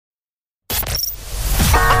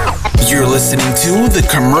You're listening to the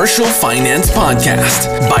Commercial Finance Podcast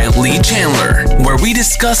by Lee Chandler, where we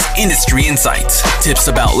discuss industry insights, tips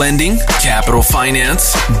about lending, capital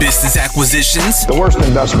finance, business acquisitions. The worst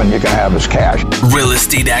investment you can have is cash. Real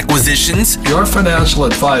estate acquisitions. Your financial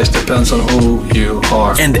advice depends on who you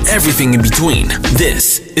are. And everything in between.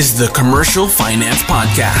 This is the Commercial Finance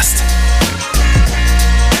Podcast.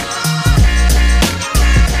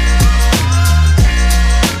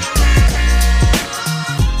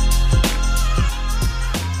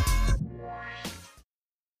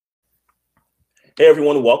 Hey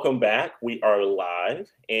everyone, welcome back. We are live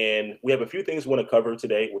and we have a few things we want to cover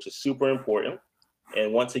today, which is super important.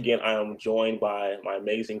 And once again, I am joined by my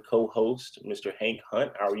amazing co-host, Mr. Hank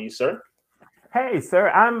Hunt. How are you, sir? Hey,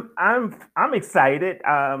 sir, I'm excited.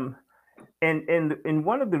 And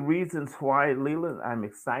one of the reasons why, Leland, I'm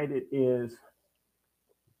excited is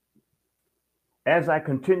as I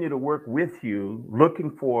continue to work with you,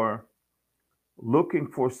 looking for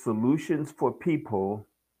solutions for people,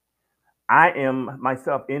 I am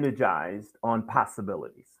myself energized on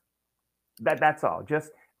possibilities. That's all.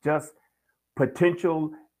 Just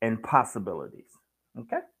potential and possibilities.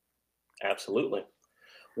 Okay. Absolutely.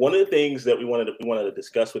 One of the things that we wanted to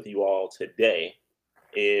discuss with you all today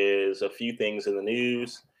is a few things in the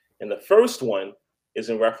news, and the first one is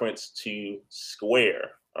in reference to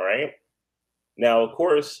Square. All right. Now, of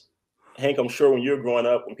course, Hank, I'm sure when you were growing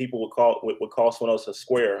up, when people would call someone else a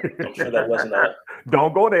square, I'm sure that wasn't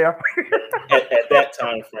don't go there at that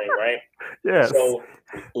time frame, right? Yes. So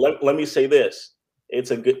let me say this: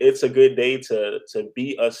 it's a good day to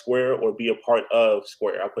be a square or be a part of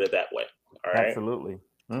Square. I'll put it that way. All right. Absolutely.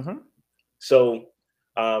 Mm-hmm. So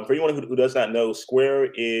for anyone who does not know,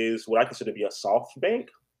 Square is what I consider to be a soft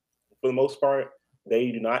bank for the most part.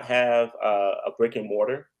 They do not have a brick and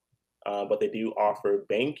mortar. But they do offer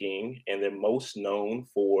banking, and they're most known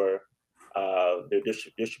for their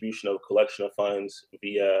distribution of collection of funds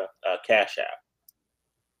via Cash App.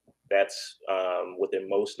 That's what they're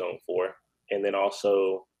most known for. And then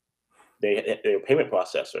also they're a payment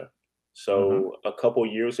processor. So a couple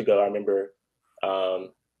years ago, I remember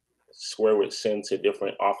Square would send to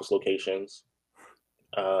different office locations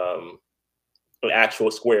an actual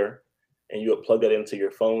Square, and you would plug that into your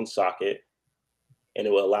phone socket, and it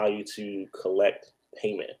will allow you to collect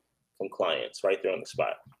payment from clients right there on the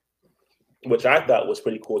spot, which I thought was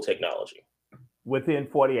pretty cool technology. Within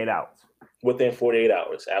 48 hours. Within 48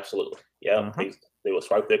 hours, absolutely. Yeah, they will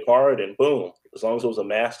swipe their card and boom, as long as it was a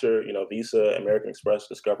Master, Visa, American Express,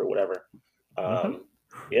 Discover, whatever.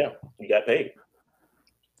 Yeah, you got paid.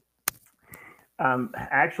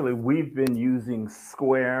 Actually, we've been using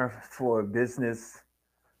Square for business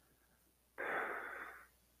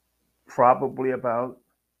probably about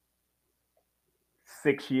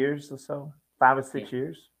 6 years or so, 5 or 6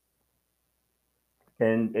 years.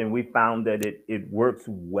 And we found that it works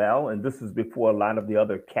well. And this is before a lot of the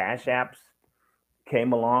other cash apps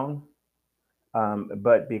came along.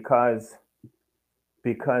 But because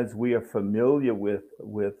we are familiar with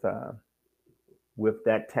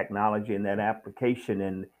that technology and that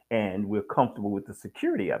application, and we're comfortable with the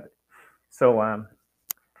security of it. So,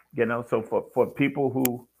 so for people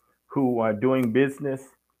who are doing business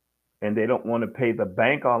and they don't want to pay the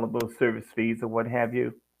bank all of those service fees or what have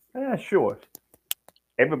you, sure.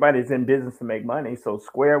 Everybody's in business to make money, so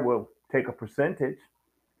Square will take a percentage,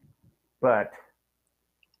 but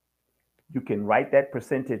you can write that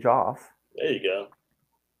percentage off. There you go.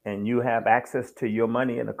 And you have access to your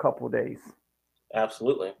money in a couple of days.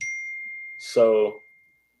 Absolutely. So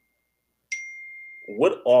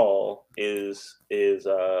what all is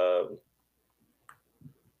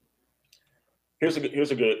Here's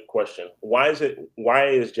a good question. Why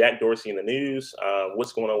is Jack Dorsey in the news?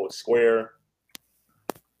 What's going on with Square?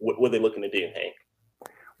 What are they looking to do, Hank?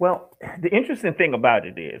 Well, the interesting thing about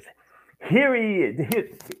it is, here he is.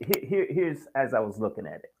 Here's as I was looking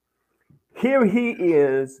at it. Here he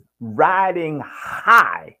is riding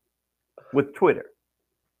high with Twitter.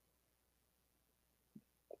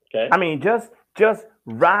 Okay. I mean, just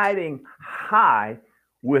riding high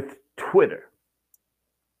with Twitter.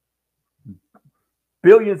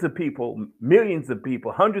 Billions of people, millions of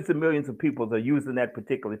people, hundreds of millions of people are using that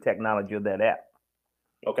particular technology or that app.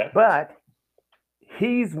 Okay. But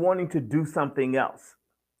he's wanting to do something else.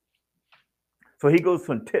 So he goes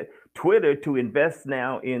from Twitter to invest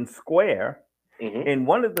now in Square. And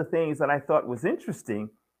one of the things that I thought was interesting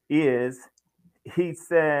is he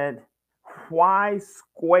said, why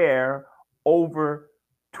Square over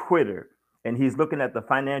Twitter? And he's looking at the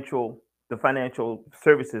financial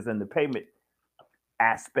services and the payment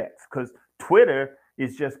aspects, because Twitter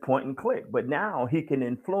is just point and click. But now he can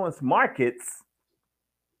influence markets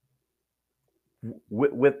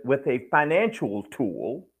with a financial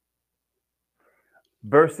tool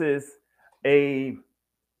versus a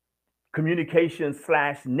communication /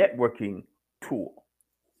 networking tool.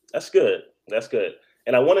 That's good. That's good.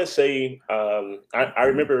 And I want to say, I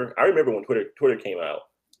remember when Twitter came out.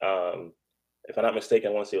 If I'm not mistaken,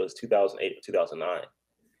 I want to say it was 2008 or 2009.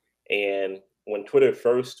 And when Twitter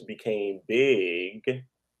first became big,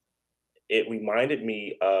 it reminded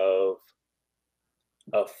me of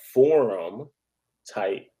a forum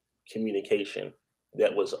type communication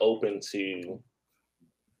that was open to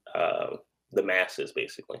the masses,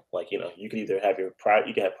 basically. Like, you could either have a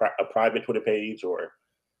private Twitter page or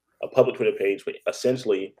a public Twitter page, but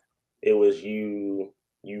essentially it was you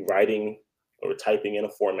writing or typing in a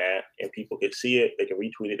format, and people could see it, they can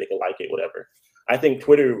retweet it, they can like it, whatever. I think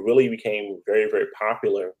Twitter really became very, very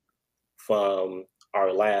popular from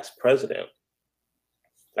our last president.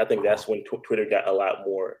 I think that's when Twitter got a lot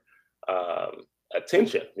more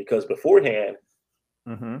attention, because beforehand,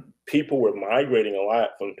 people were migrating a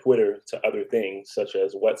lot from Twitter to other things such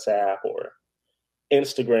as WhatsApp or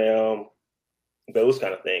Instagram, those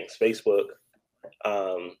kind of things, Facebook,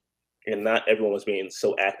 and not everyone was being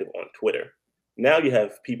so active on Twitter. Now you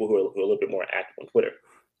have people who are a little bit more active on Twitter.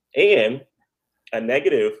 And a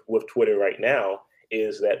negative with Twitter right now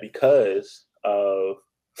is that because of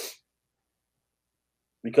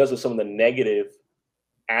some of the negative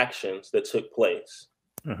actions that took place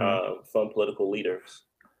from political leaders,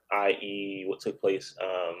 i.e. what took place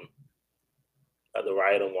at the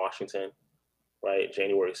riot in Washington, right,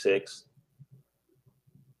 January 6th.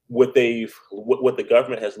 What the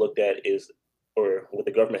government has looked at is, or what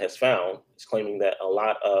the government has found, is claiming that a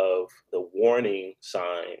lot of the warning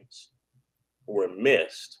signs were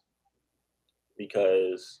missed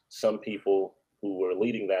because some people who were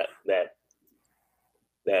leading that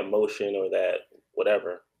motion or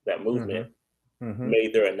that movement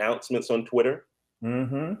made their announcements on Twitter,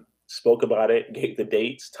 spoke about it, gave the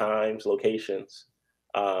dates, times, locations,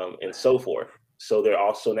 and so forth. So they're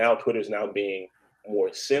also now, Twitter's now being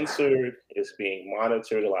more censored, it's being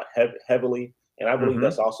monitored a lot heavily. And I believe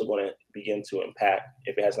that's also going to begin to impact,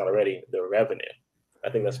 if it has not already, the revenue. I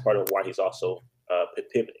think that's part of why he's also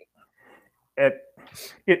pivoting.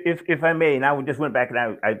 If I may, and I just went back and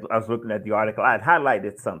I was looking at the article, I had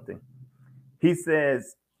highlighted something. He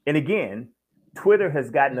says, and again, Twitter has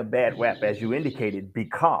gotten a bad rap, as you indicated,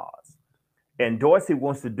 because, and Dorsey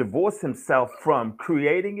wants to divorce himself from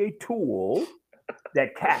creating a tool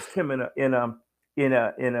that casts him in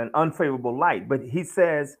an unfavorable light. But he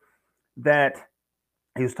says that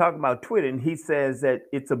he was talking about Twitter, and he says that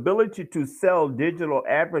its ability to sell digital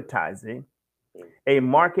advertising, a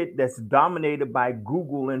market that's dominated by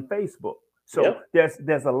Google and Facebook. So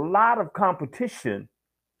there's a lot of competition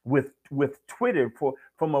with Twitter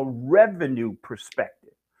from a revenue perspective.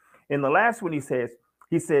 In the last one, he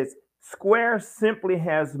says Square simply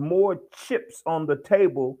has more chips on the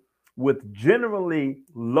table with generally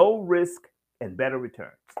low risk and better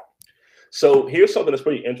returns. So here's something that's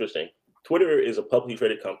pretty interesting. Twitter is a publicly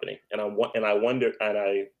traded company, and I'm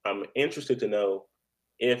interested to know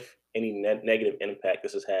if any negative impact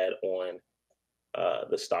this has had on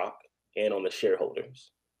the stock and on the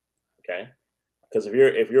shareholders. Okay, because if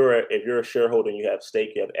you're a shareholder and you have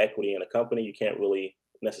stake, you have equity in a company, you can't really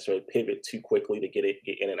necessarily pivot too quickly to get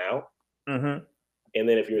in and out. And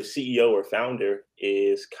then if your CEO or founder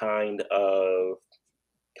is kind of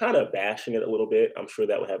bashing it a little bit, I'm sure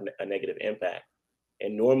that would have a negative impact.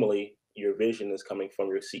 And normally your vision is coming from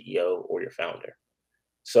your CEO or your founder.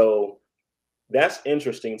 So that's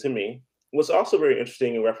interesting to me. What's also very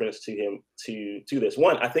interesting in reference to him to this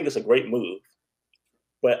one, I think it's a great move,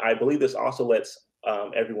 but I believe this also lets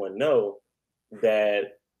everyone know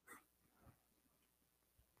that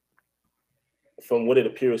from what it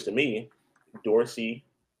appears to me, Dorsey,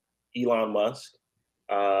 Elon Musk,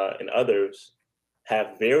 and others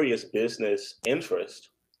have various business interests,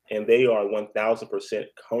 and they are 1,000%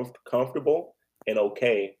 comfortable and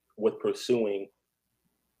okay with pursuing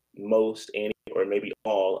most, any, or maybe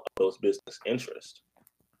all of those business interests.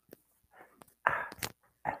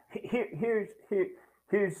 Here's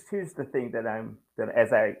the thing that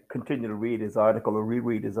as I continue to read his article or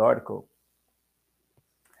reread his article,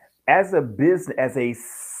 as a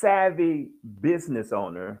savvy business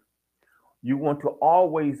owner, you want to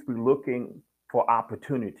always be looking for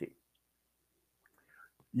opportunity.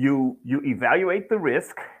 You evaluate the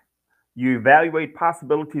risk, you evaluate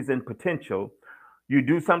possibilities and potential, you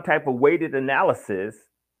do some type of weighted analysis,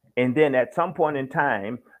 and then at some point in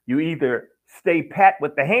time, you either stay pat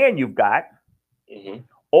with the hand you've got, Mm-hmm.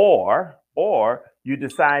 or you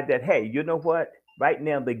decide that, hey, you know what? Right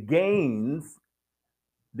now the gains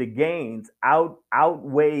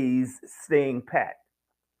outweighs staying pat,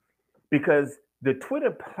 because the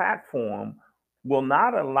Twitter platform will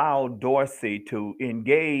not allow Dorsey to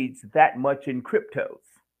engage that much in cryptos.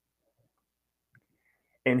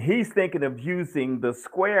 And he's thinking of using the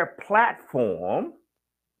Square platform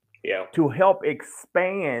to help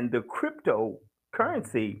expand the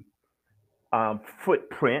cryptocurrency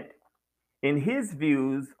footprint. And his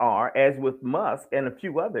views are, as with Musk and a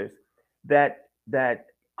few others, that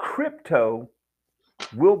crypto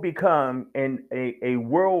will become a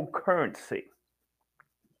world currency.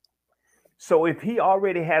 So if he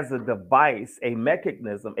already has a device, a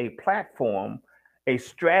mechanism, a platform, a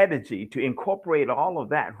strategy to incorporate all of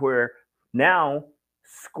that, where now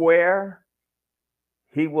Square,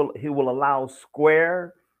 he will allow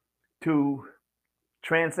Square to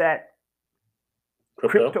transact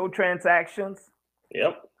crypto transactions.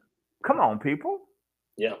 Yep. Come on, people.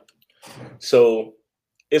 Yeah. So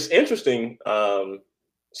it's interesting.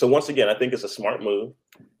 So once again, I think it's a smart move,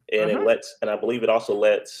 and it lets, and I believe it also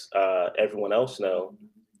lets everyone else know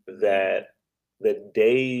that the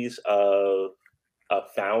days of a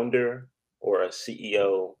founder or a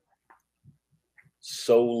CEO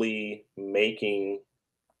solely making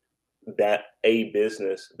that a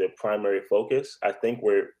business their primary focus, I think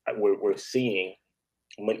we're seeing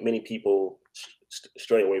many people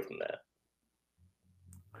stray away from that.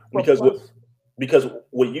 Because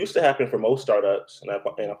what used to happen for most startups, and I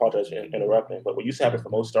apologize for interrupting, but what used to happen for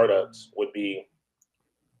most startups would be,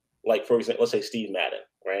 like, for example, let's say Steve Madden,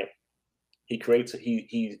 right? He creates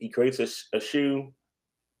a shoe,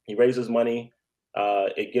 he raises money,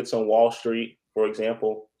 it gets on Wall Street, for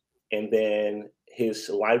example, and then his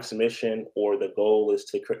life's mission or the goal is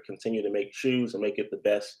to continue to make shoes and make it the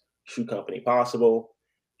best shoe company possible,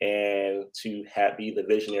 and to be the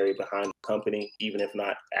visionary behind the company, even if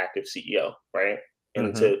not active CEO, right?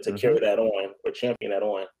 And to carry that on or champion that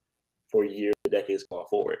on for years, decades going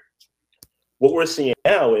forward. What we're seeing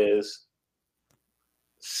now is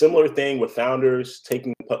similar thing with founders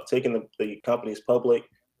taking the companies public,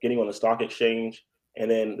 getting on the stock exchange, and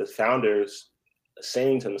then the founders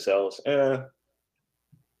saying to themselves,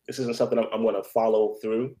 this isn't something I'm going to follow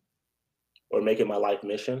through or make it my life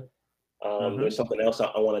mission. There's something else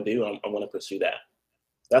I want to do. I want to pursue that.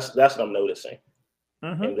 That's what I'm noticing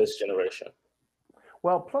in this generation.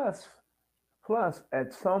 Well, plus,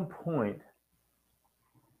 at some point,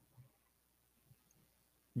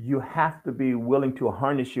 you have to be willing to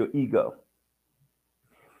harness your ego.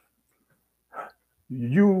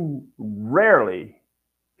 You rarely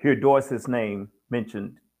hear Dorsey's name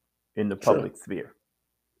mentioned in the public sphere.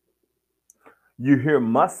 You hear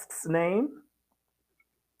Musk's name,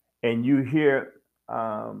 and you hear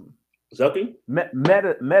Zucky?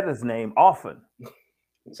 Meta's name often.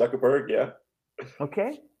 Zuckerberg, yeah.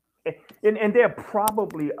 Okay, and there are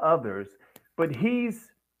probably others, but it's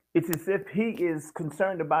as if he is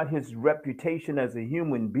concerned about his reputation as a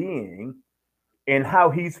human being and how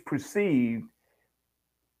he's perceived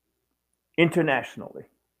internationally.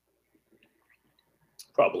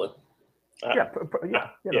 Probably. Yeah,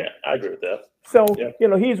 I agree with that. So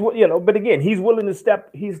he's but again, he's willing to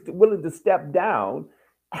step down.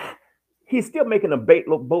 He's still making a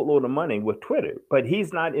boatload of money with Twitter, but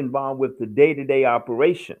he's not involved with the day-to-day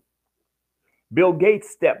operation. Bill Gates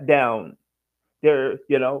stepped down. There,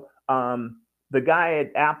 the guy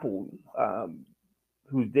at Apple,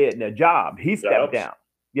 who's dead in a job, he stepped down.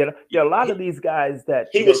 There are a lot of these guys that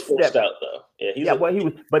he was forced out though.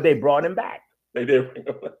 But they brought him back. They did.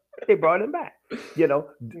 They brought him back.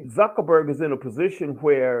 Zuckerberg is in a position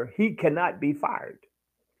where he cannot be fired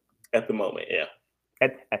at the moment. Yeah.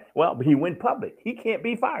 Well, he went public. He can't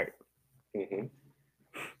be fired.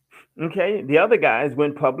 Okay. The other guys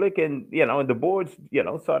went public, and and the boards,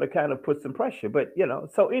 sort of kind of put some pressure. But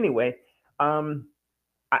so anyway,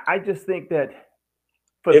 I just think that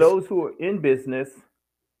for those who are in business,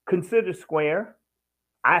 consider Square.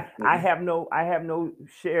 I have no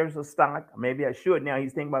shares of stock. Maybe I should now.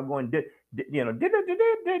 He's thinking about going,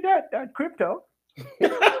 crypto.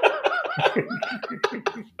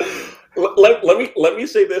 let me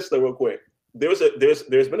say this though real quick. There's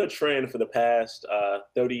been a trend for the past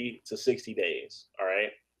 30 to 60 days. All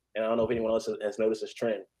right, and I don't know if anyone else has noticed this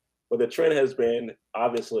trend, but the trend has been,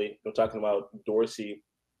 obviously, I'm talking about Dorsey,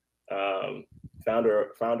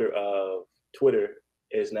 founder of Twitter,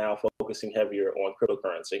 is now focusing heavier on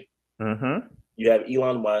cryptocurrency. You have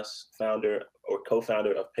Elon Musk, founder or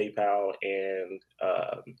co-founder of PayPal and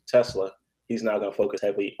Tesla. He's now going to focus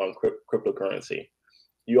heavily on cryptocurrency.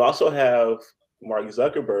 You also have Mark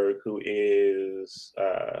Zuckerberg, who is,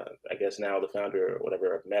 I guess now the founder or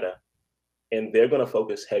whatever of Meta, and they're going to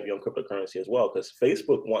focus heavy on cryptocurrency as well, because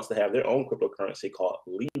Facebook wants to have their own cryptocurrency called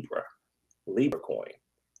Libra coin.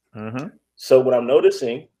 Mm-hmm. So what I'm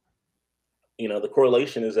noticing, the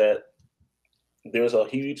correlation is that there's a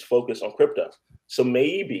huge focus on crypto. So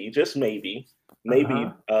maybe, just maybe,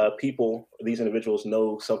 people, these individuals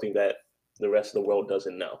know something that the rest of the world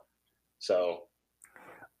doesn't know. So,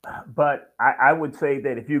 but I would say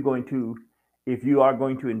that if you are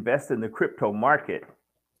going to invest in the crypto market,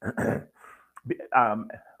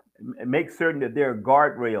 make certain that there are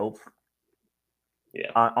guardrails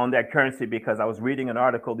on that currency, because I was reading an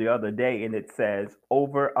article the other day and it says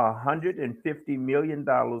over $150 million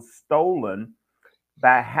stolen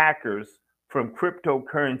by hackers from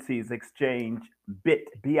cryptocurrencies exchange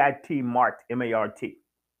BIT Mart, MART.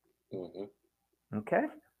 Mm-hmm. Okay.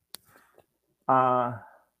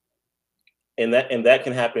 And that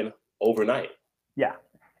can happen overnight. Yeah,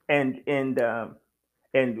 and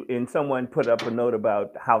someone put up a note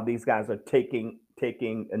about how these guys are taking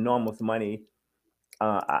enormous money,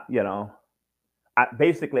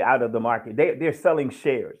 basically out of the market. They're selling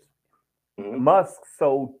shares. Mm-hmm. Musk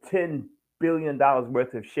sold $10 billion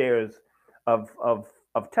worth of shares of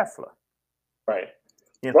Tesla. Right.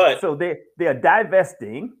 But so they're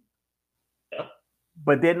divesting. Yeah.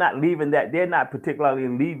 But they're not leaving that. They're not particularly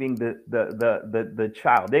leaving the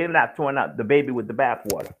child. They're not throwing out the baby with the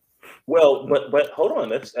bathwater. Well, but hold on,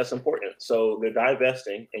 that's important. So they're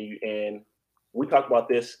divesting, and we talked about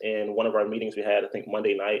this in one of our meetings we had, I think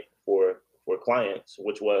Monday night for clients,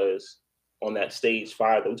 which was on that stage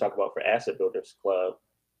 5 that we talked about for Asset Builders Club.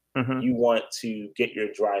 Mm-hmm. You want to get your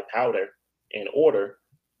dry powder in order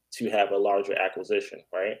to have a larger acquisition,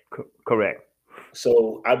 right? Correct.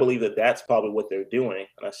 So I believe that that's probably what they're doing.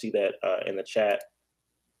 And I see that in the chat,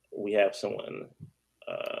 we have someone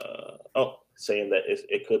saying that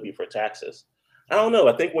it could be for taxes. I don't know.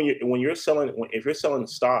 I think if you're selling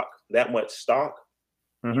stock, that much stock,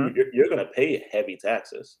 mm-hmm. you're going to pay a heavy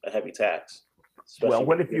tax. Well,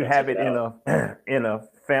 what if you have it in a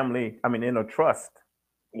family? I mean, in a trust.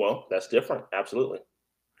 Well, that's different. Absolutely.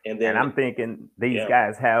 And I'm thinking these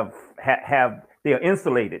guys have they are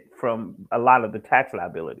insulated from a lot of the tax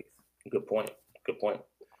liabilities. Good point.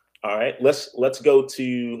 All right, let's go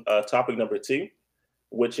to topic number 2,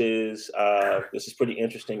 which is this is pretty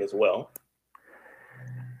interesting as well.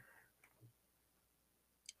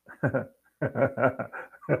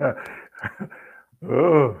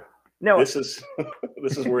 Oh no! This is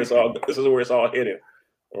where it's all hidden,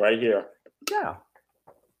 right here. Yeah.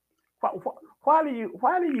 Why do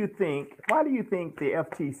you think the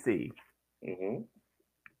FTC mm-hmm.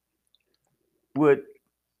 would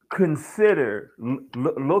consider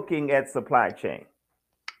looking at supply chain?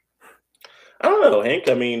 I don't know, Hank.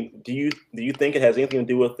 I mean, do you think it has anything to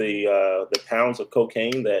do with the pounds of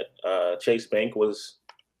cocaine that Chase Bank was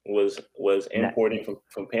importing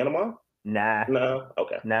from Panama? Nah. No.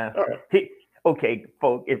 Okay. Nah. All right. Okay,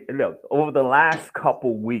 folks. Look, over the last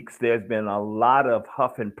couple weeks, there's been a lot of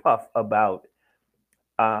huff and puff about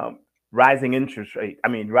rising interest rate. I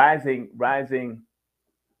mean, rising.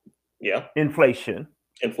 Yeah. Inflation.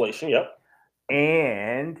 Yep.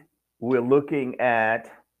 And we're looking at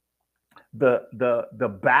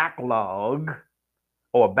the backlog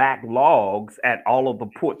or backlogs at all of the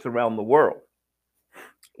ports around the world.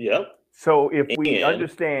 Yep. So if we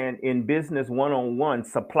understand in business 101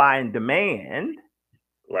 supply and demand,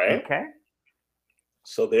 right? Okay.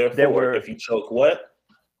 So therefore, if you choke what?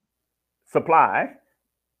 Supply.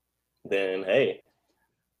 Then hey.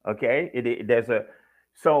 Okay.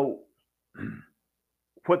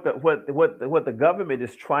 What the government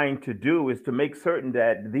is trying to do is to make certain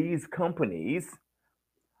that these companies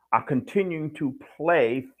are continuing to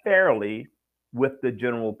play fairly with the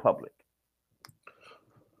general public.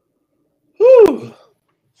 Whew.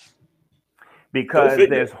 Because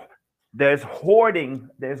there's hoarding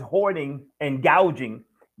and gouging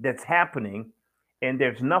that's happening, and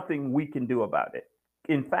there's nothing we can do about it.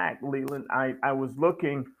 In fact, Leland, I was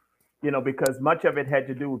looking, because much of it had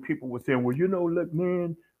to do with people were saying, well, look,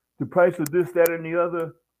 man, the price of this, that, and the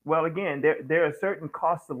other. Well, again, there are certain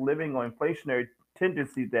costs of living or inflationary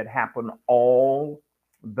tendencies that happen all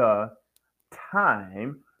the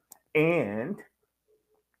time, and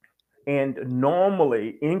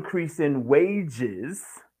normally increase in wages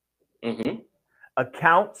mm-hmm.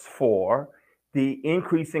 accounts for the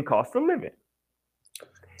increase in cost of living.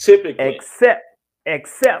 Typically.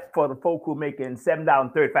 Except for the folk who are making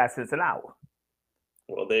 $7.35 an hour.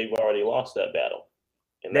 Well, they've already lost that battle.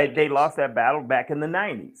 They lost that battle back in the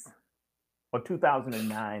 90s. or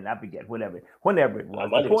 2009. I forget. Whenever it was. might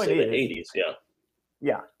The even point say is, the 80s. Yeah.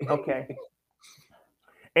 yeah, okay.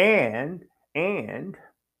 and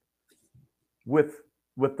with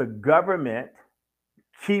the government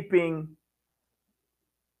keeping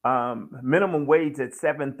minimum wage at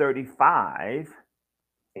 $7.35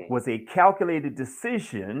 was a calculated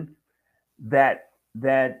decision that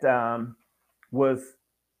was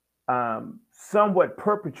somewhat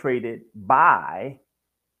perpetrated by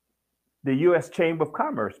the U.S. Chamber of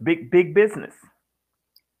Commerce, big business.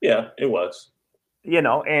 Yeah, it was.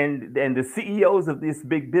 And the CEOs of these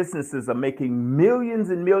big businesses are making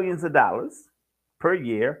millions and millions of dollars per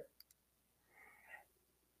year.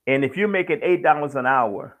 And if you're making $8 an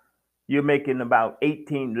hour, you're making about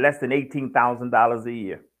less than $18,000 a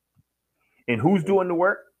year. And who's doing the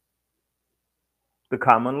work? The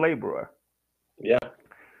common laborer. Yeah.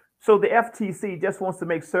 So the FTC just wants to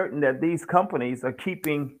make certain that these companies are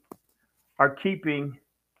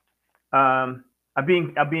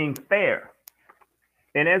being fair.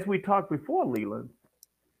 And as we talked before, Leland,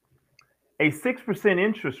 a 6%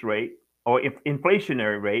 interest rate or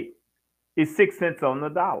inflationary rate is 6 cents on the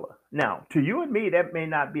dollar. Now, to you and me, that may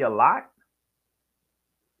not be a lot,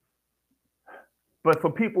 but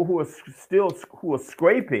for people who are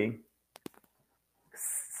scraping,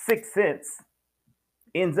 6 cents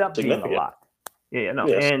ends up being a lot. Yeah, no,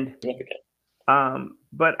 yes. And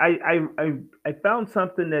but I found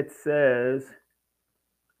something that says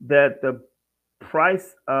that the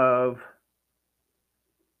price of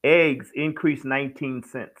eggs increased 19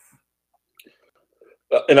 cents.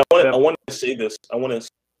 And I want to say this. I want to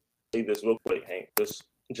say this real quick, Hank.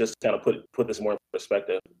 Just kind of put this more in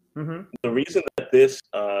perspective. Mm-hmm. The reason that this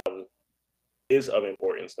is of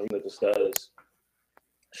importance, the reason that this does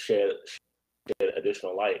shed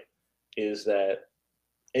additional light, is that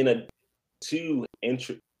in addition to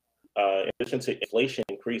inflation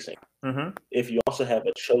increasing, if you also have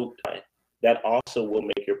a choke time, that also will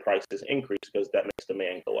make your prices increase because that makes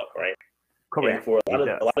demand go up, right? Correct. And for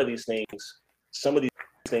a lot of these things, some of these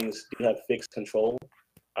things do have fixed control,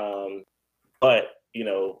 but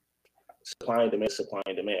supply and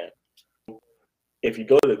demand. If you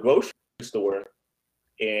go to the grocery store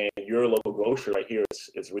and your local grocer right here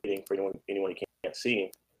is reading for anyone who can't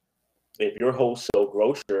see, if your wholesale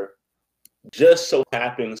grocer just so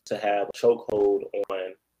happens to have a chokehold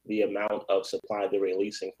on the amount of supply they're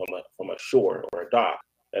releasing from a shore or a dock,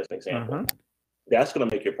 as an example, that's going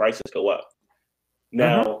to make your prices go up.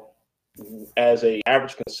 Now, as an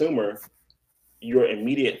average consumer, your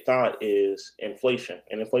immediate thought is inflation,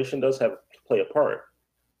 and inflation does play a part,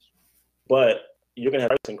 but you're going to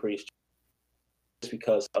have a price increase just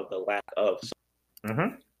because of the lack of.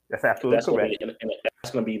 That's absolutely correct. And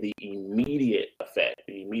that's going to be the immediate effect,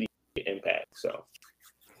 the immediate impact. So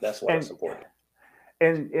that's why it's important.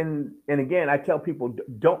 And again, I tell people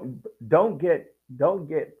don't get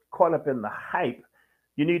caught up in the hype.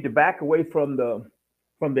 You need to back away from the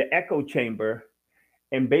echo chamber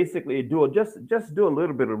and basically just do a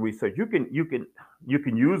little bit of research. You can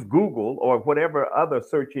use Google or whatever other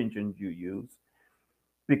search engines you use,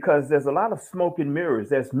 because there's a lot of smoke and mirrors.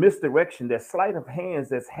 There's misdirection. There's sleight of hands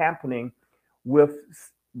that's happening with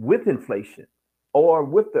inflation or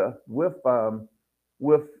with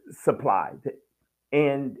supply.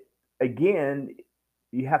 And again,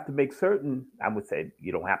 you have to make certain. I would say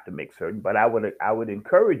you don't have to make certain, but I would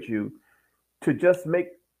encourage you to just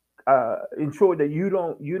ensure that you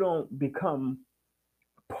don't become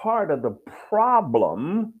part of the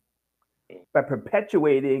problem by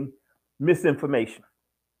perpetuating misinformation.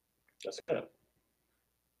 That's good.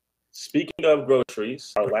 Speaking of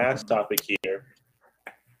groceries, our last topic here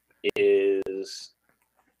is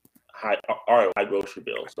high grocery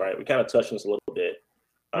bills, right? We kind of touched on this a little bit,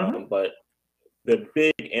 but the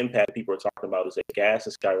big impact people are talking about is that gas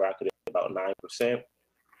is skyrocketing about 9%,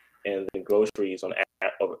 and then groceries on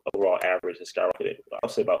overall average has skyrocketed, I'll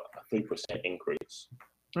say about a 3% increase.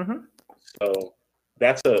 So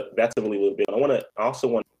that's a really, really big. I also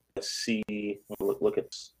want to see, look at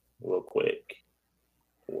this real quick,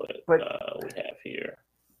 what we have here.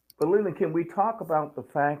 But Leland, can we talk about the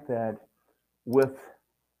fact that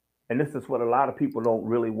and this is what a lot of people don't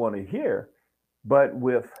really want to hear, but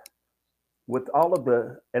with all of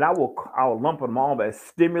and I'll lump them all as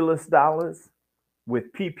stimulus dollars,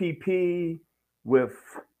 with PPP, with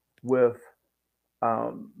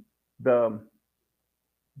the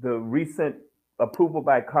recent approval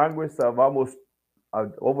by Congress of almost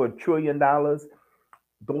over $1 trillion,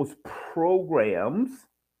 those programs,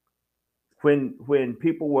 when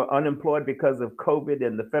people were unemployed because of COVID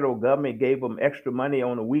and the federal government gave them extra money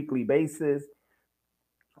on a weekly basis,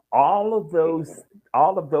 all of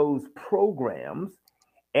those programs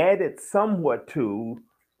added somewhat to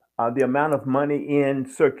the amount of money in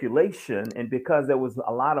circulation. And because there was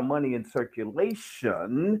a lot of money in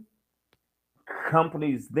circulation,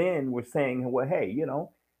 companies then were saying, well, hey,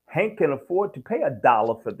 Hank can afford to pay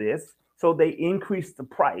 $1 for this. So they increased the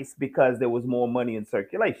price because there was more money in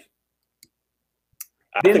circulation.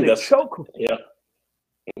 I Then think the that's choke. yeah.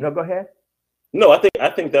 No, go ahead. No, I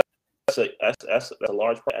think that's a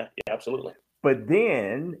large part. Yeah, absolutely. But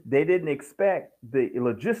then they didn't expect the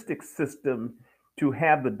logistics system to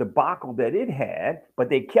have the debacle that it had, but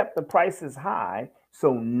they kept the prices high.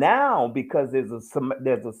 So now, because there's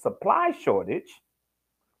a supply shortage,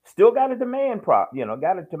 still got a demand got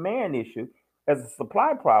a demand issue as a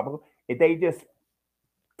supply problem. If they just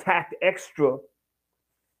tacked extra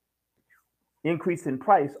increase in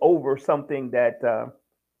price over something that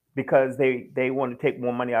because they want to take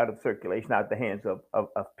more money out of circulation, out of the hands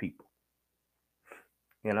of people,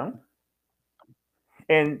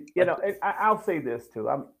 And I'll say this too.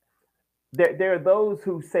 There are those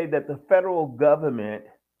who say that the federal government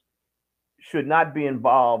should not be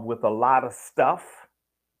involved with a lot of stuff.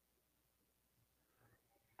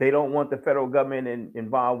 They don't want the federal government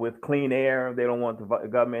involved with clean air. They don't want the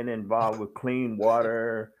government involved with clean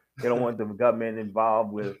water. They don't want the government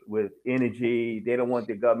involved with energy. They don't want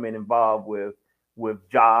the government involved with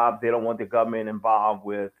jobs. They don't want the government involved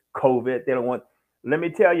with COVID. Let me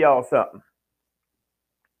tell y'all something.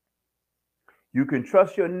 You can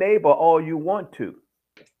trust your neighbor all you want to,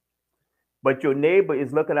 but your neighbor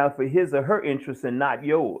is looking out for his or her interests and not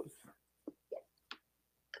yours.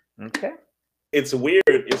 Okay? It's weird.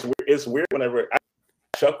 It's weird whenever I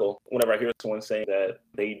chuckle whenever I hear someone saying that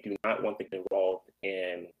they do not want to get involved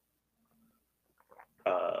in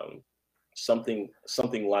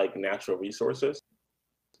something like natural resources.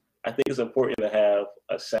 I think it's important to have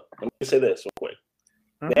a set. Let me say this real quick.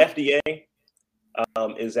 The FDA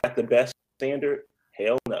is that the best standard?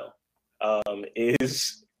 Hell no.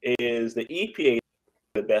 Is the EPA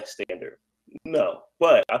the best standard? No.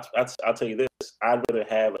 But I'll tell you this: I'd rather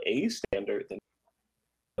have a standard than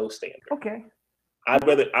no standard. Okay. I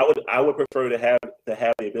would prefer to have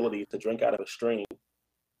the ability to drink out of a stream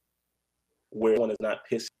where one is not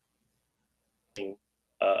pissing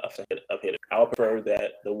of it. I would prefer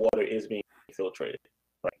that the water is being filtrated.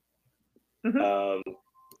 Right. Mm-hmm.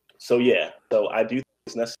 So I do think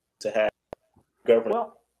it's necessary to have government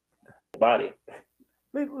body.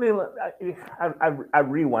 I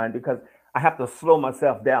rewind because I have to slow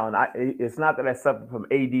myself down. It's not that I suffer from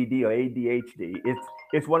ADD or ADHD.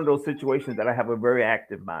 It's one of those situations that I have a very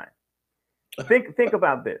active mind. Think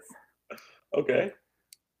about this. Okay.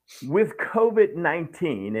 With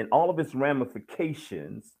COVID-19 and all of its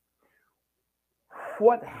ramifications,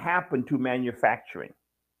 what happened to manufacturing?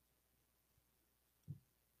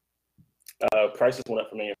 Prices went up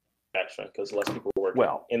for manufacturing because less people were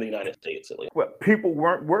working in the United States at least. Well, people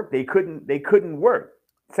weren't work. They couldn't work.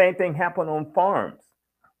 Same thing happened on farms.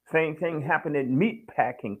 Same thing happened in meat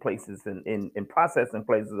packing places and in processing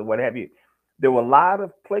places or what have you. There were a lot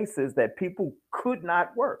of places that people could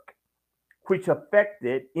not work, which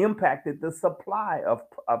impacted the supply of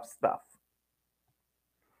stuff.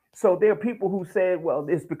 So there are people who said, well,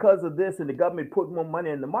 it's because of this and the government put more money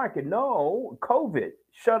in the market. No, COVID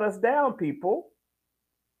shut us down, people.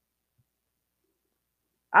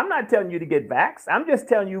 I'm not telling you to get vaxxed. I'm just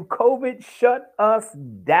telling you COVID shut us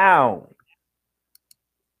down,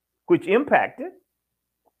 which impacted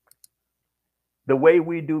the way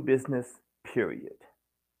we do business, period.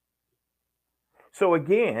 So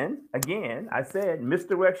again, I said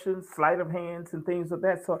misdirection, sleight of hands, and things of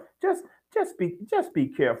that sort. Just be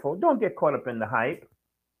careful. Don't get caught up in the hype.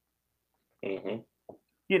 Mm-hmm.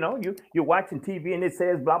 You're watching TV and it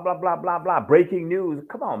says blah blah blah blah blah. Breaking news.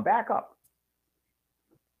 Come on, back up.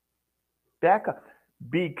 Back up.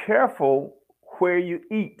 Be careful where you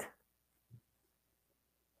eat.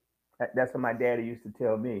 That's what my daddy used to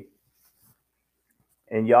tell me.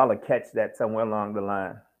 And y'all will catch that somewhere along the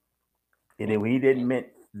line. And he didn't mean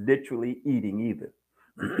literally eating either.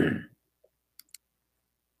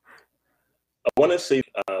 I want to say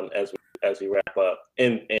as we wrap up,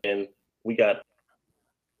 and we got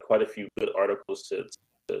quite a few good articles to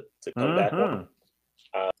come back on,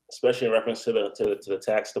 especially in reference to the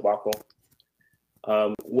tax debacle.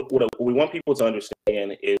 What we want people to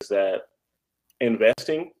understand is that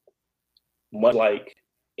investing, much like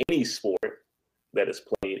any sport that is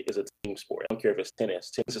played, is a team sport. I don't care if it's tennis.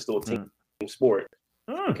 Tennis is still a team sport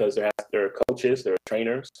because there are coaches, there are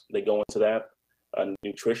trainers. They go into that,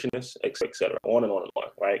 nutritionists, etc. On and on and on.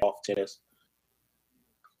 Right, off tennis.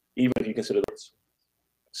 Even if you consider those,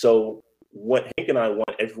 So what Hank and I want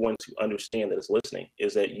everyone to understand that is listening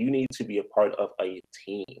is that you need to be a part of a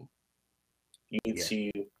team. You need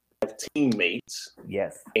to have teammates.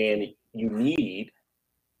 Yes. And you need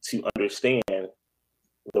to understand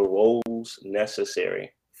the roles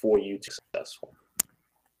necessary for you to be successful.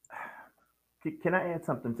 Can I add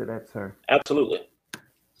something to that, sir? Absolutely.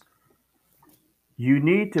 You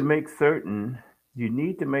need to make certain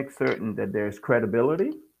that there's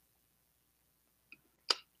credibility,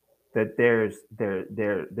 that there's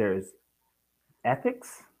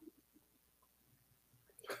ethics,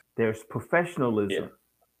 there's professionalism.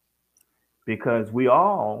 Because we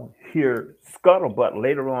all hear scuttlebutt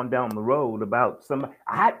later on down the road about somebody.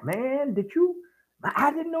 I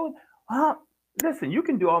didn't know. Listen, you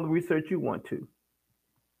can do all the research you want to,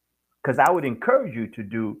 because I would encourage you to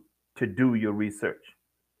do your research.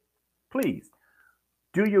 Please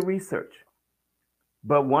do your research.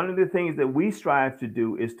 But one of the things that we strive to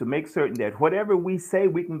do is to make certain that whatever we say,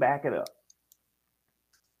 we can back it up.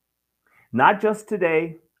 Not just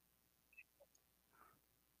today,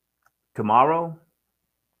 tomorrow,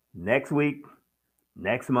 next week,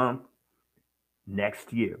 next month,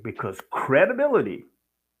 next year, because credibility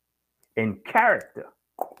and character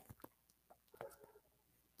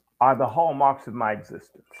are the hallmarks of my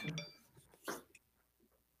existence.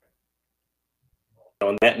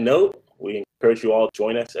 On that note, we encourage you all to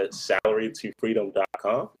join us at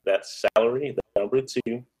salarytofreedom.com. That's salary, the number 2,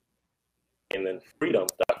 and then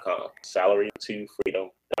freedom.com.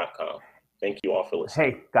 Salarytofreedom.com. Thank you all for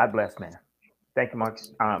listening. Hey, God bless, man. Thank you, Mark.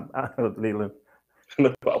 Leland.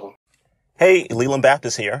 No problem. Hey, Leland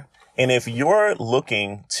Baptist here. And if you're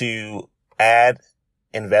looking to add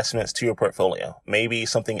investments to your portfolio, maybe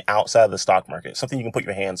something outside of the stock market, something you can put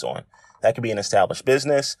your hands on, that could be an established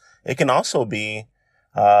business. It can also be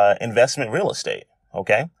investment real estate.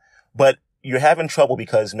 Okay. But you're having trouble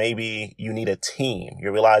because maybe you need a team.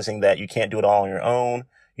 You're realizing that you can't do it all on your own.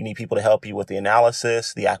 You need people to help you with the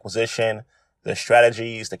analysis, the acquisition, the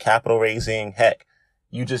strategies, the capital raising. Heck,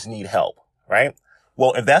 you just need help, right?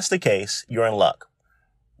 Well, if that's the case, you're in luck.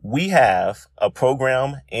 We have a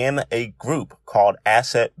program and a group called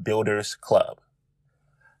Asset Builders Club.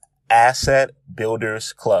 Asset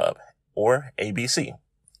Builders Club, or ABC.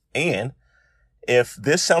 And if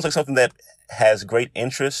this sounds like something that has great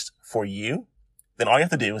interest for you, then all you have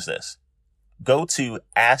to do is this. Go to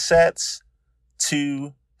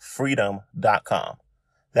assetstofreedom.com.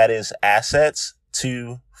 That is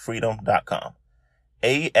assetstofreedom.com.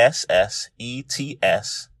 ASSETS,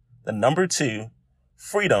 the number 2,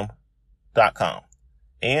 freedom.com.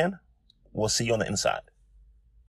 And we'll see you on the inside.